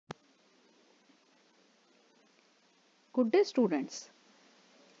Good day, students.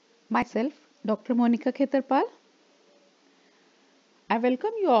 Myself, Dr. Monika Khetarpal. I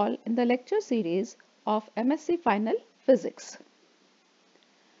welcome you all in the lecture series of MSc Final Physics.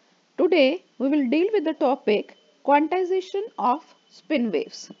 Today, we will deal with the topic quantization of spin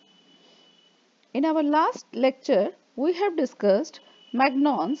waves. In our last lecture, we have discussed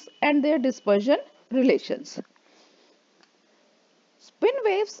magnons and their dispersion relations. Spin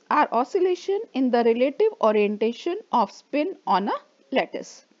waves are oscillation in the relative orientation of spin on a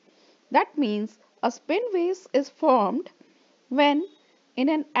lattice. That means a spin wave is formed when in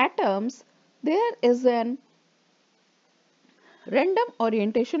an atoms there is an random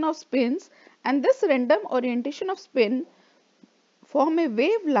orientation of spins, and this random orientation of spin form a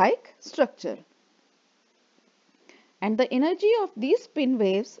wave-like structure. And the energy of these spin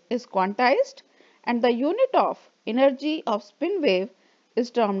waves is quantized, and the unit of energy of spin wave is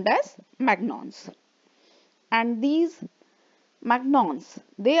termed as magnons. And these magnons,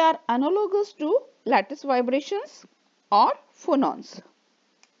 they are analogous to lattice vibrations or phonons.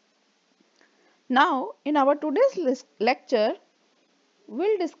 Now, in our today's lecture,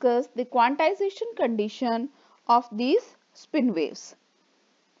 we'll discuss the quantization condition of these spin waves.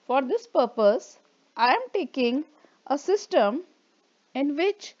 For this purpose, I am taking a system in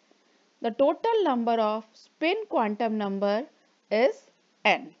which the total number of spin quantum number is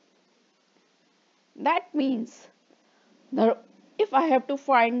n. That means if I have to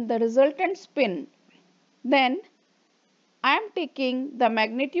find the resultant spin, then I am taking the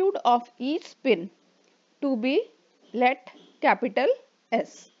magnitude of each spin to be let capital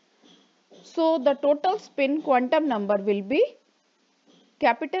S. So the total spin quantum number will be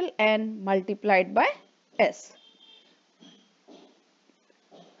capital N multiplied by S.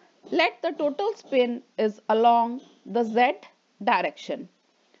 Let the total spin is along the Z direction.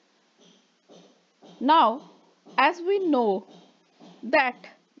 Now, as we know that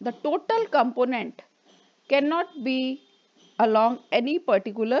the total component cannot be along any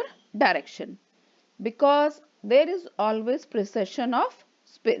particular direction because there is always precession of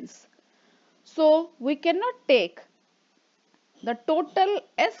spins. So we cannot take the total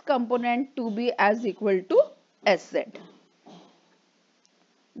S component to be as equal to Sz.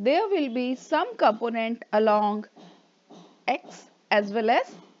 There will be some component along X as well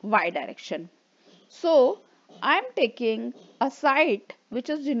as Y direction. So I am taking a site which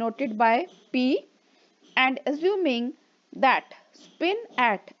is denoted by P and assuming that spin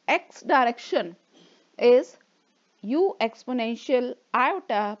at X direction is u exponential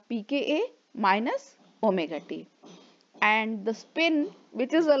iota pKa minus omega t, and the spin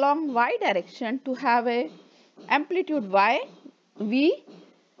which is along y direction to have a amplitude y v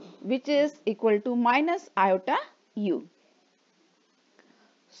which is equal to minus iota u.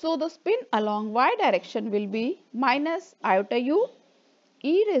 So the spin along y direction will be minus iota u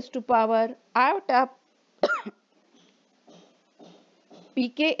e raised to power iota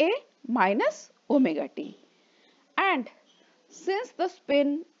pKa minus omega t. And since the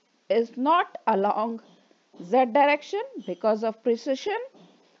spin is not along z direction because of precession,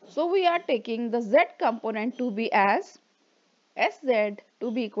 so we are taking the z component to be as Sz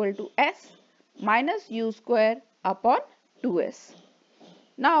to be equal to S minus u square upon 2s.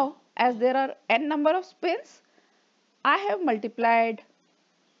 Now, as there are n number of spins, I have multiplied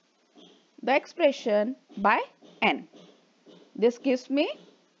the expression by n. This gives me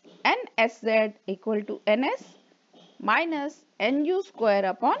nsz equal to ns minus nu square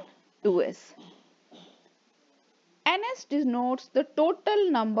upon 2s. Ns denotes the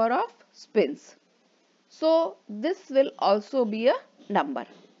total number of spins. So this will also be a number.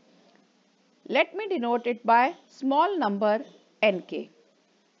 Let me denote it by small number nk.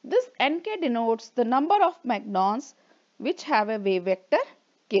 This nk denotes the number of magnons which have a wave vector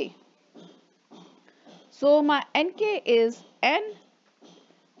k. So my nk is n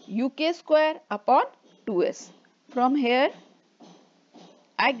uk square upon 2s. From here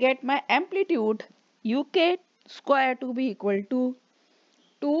I get my amplitude uk square to be equal to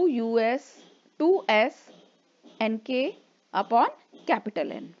 2s nk upon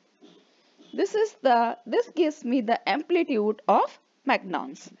capital N. This gives me the amplitude of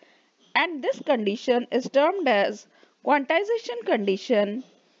magnons, and this condition is termed as quantization condition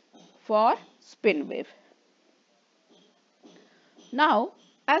for spin wave. Now,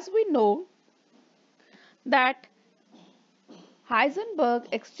 as we know that Heisenberg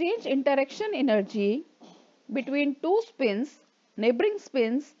exchange interaction energy between two spins, neighboring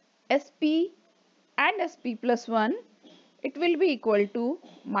spins sp and sp plus 1, it will be equal to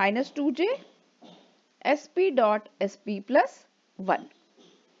minus 2j sp dot sp plus 1.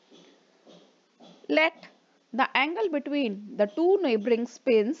 Let the angle between the two neighboring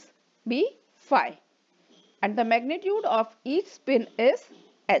spins be phi and the magnitude of each spin is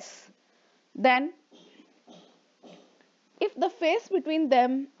s. Then if the phase between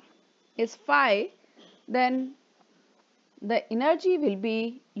them is phi, then the energy will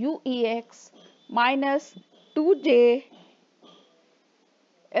be uex minus 2j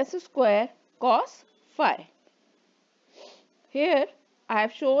s square cos phi. Here I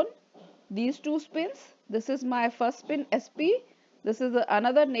have shown these two spins. This is my first spin SP. This is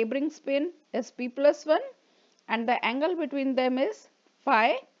another neighboring spin SP plus 1 and the angle between them is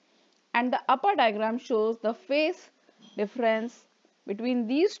phi, and the upper diagram shows the phase difference between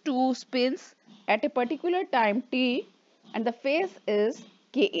these two spins at a particular time t, and the phase is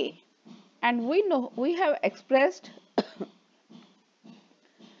Ka. And we have expressed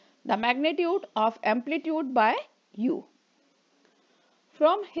the magnitude of amplitude by u.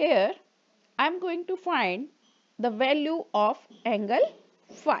 From here I am going to find the value of angle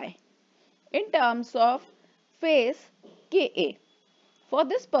phi in terms of phase Ka. For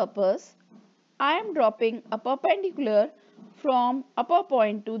this purpose, I am dropping a perpendicular from upper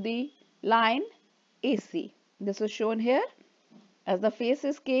point to the line AC. This is shown here as the face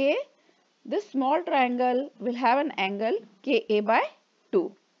is Ka. This small triangle will have an angle Ka by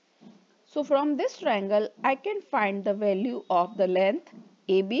 2. So from this triangle, I can find the value of the length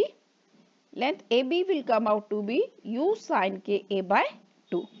AB. Length AB will come out to be u sin Ka by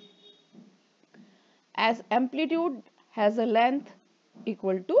 2. As amplitude has a length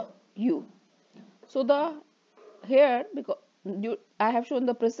equal to u. So here because I have shown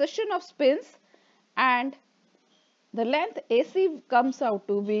the precession of spins, and the length AC comes out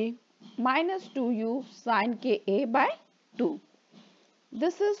to be minus 2u sin Ka by 2.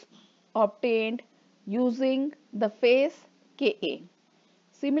 This is obtained using the phase Ka.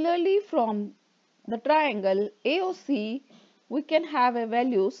 Similarly, from the triangle AOC, we can have a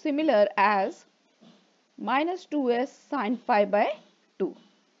value similar as minus 2s sin phi by 2.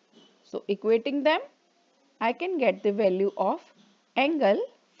 So equating them, I can get the value of angle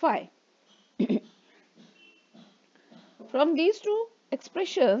phi. From these two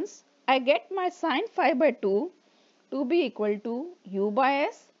expressions, I get my sin phi by 2 to be equal to u by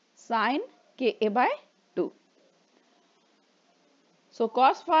s sin Ka by 2. So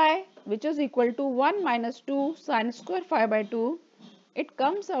cos phi, which is equal to 1 minus 2 sin square phi by 2, it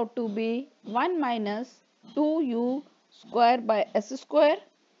comes out to be 1 minus 2u square by s square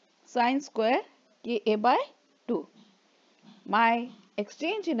sin square Ka by 2. My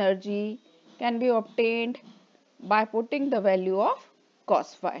exchange energy can be obtained by putting the value of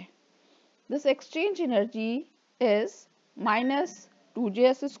cos phi. This exchange energy is minus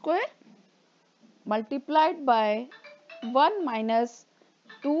 2js square multiplied by 1 minus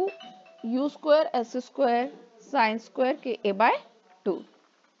 2u square s square sin square Ka by 2.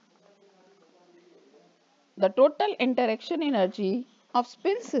 The total interaction energy of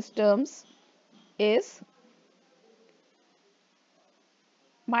spin systems is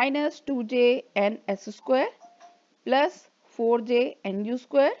minus 2j n s square plus 4j nu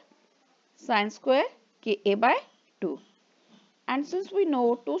square sin square Ka by 2. And since we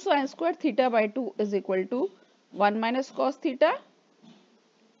know 2 sin square theta by 2 is equal to 1 minus cos theta,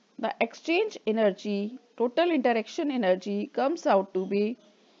 the exchange energy, total interaction energy comes out to be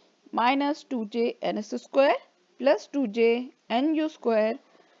minus 2j ns square plus 2j nu square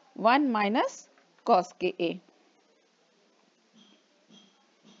 1 minus cos Ka.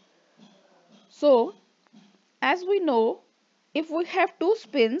 So, as we know, if we have two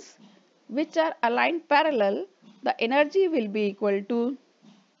spins which are aligned parallel, the energy will be equal to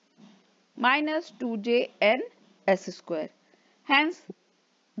minus 2j n s square. Hence,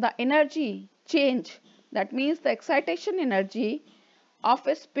 the energy change, that means the excitation energy of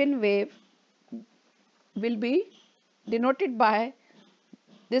a spin wave, will be denoted by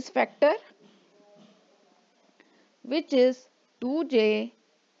this factor, which is 2j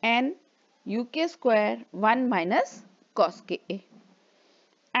n uk square 1 minus cos Ka.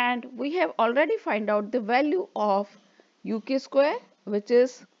 And we have already find out the value of uk square, which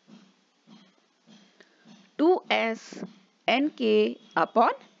is 2s nk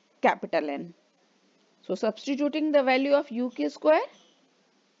upon capital N. So substituting the value of uk square,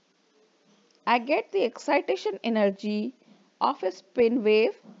 I get the excitation energy of a spin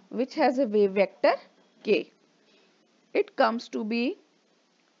wave which has a wave vector k. It comes to be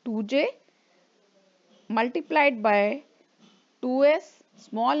 2j multiplied by 2s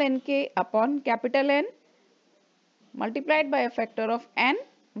small nk upon capital N multiplied by a factor of n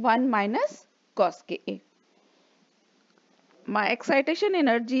 1 minus cos Ka. My excitation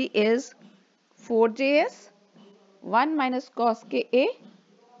energy is 4js 1 minus cos Ka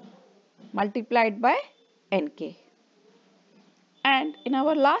multiplied by Nk. And in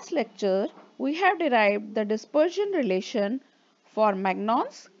our last lecture, we have derived the dispersion relation for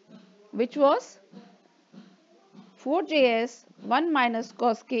magnons, which was 4Js 1 minus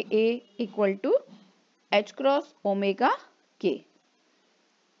cos Ka equal to H cross omega K.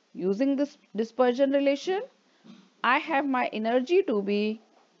 Using this dispersion relation, I have my energy to be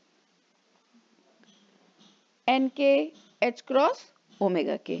Nk H cross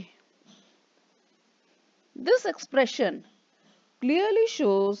omega K. This expression clearly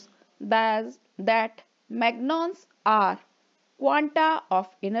shows that magnons are quanta of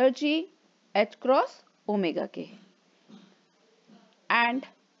energy H cross omega K. And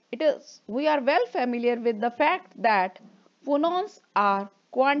we are well familiar with the fact that phonons are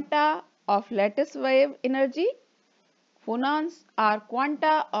quanta of lattice wave energy. Phonons are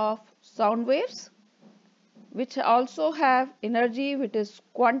quanta of sound waves, which also have energy which is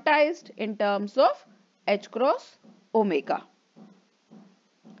quantized in terms of H cross omega.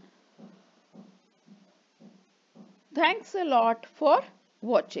 Thanks a lot for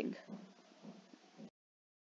watching.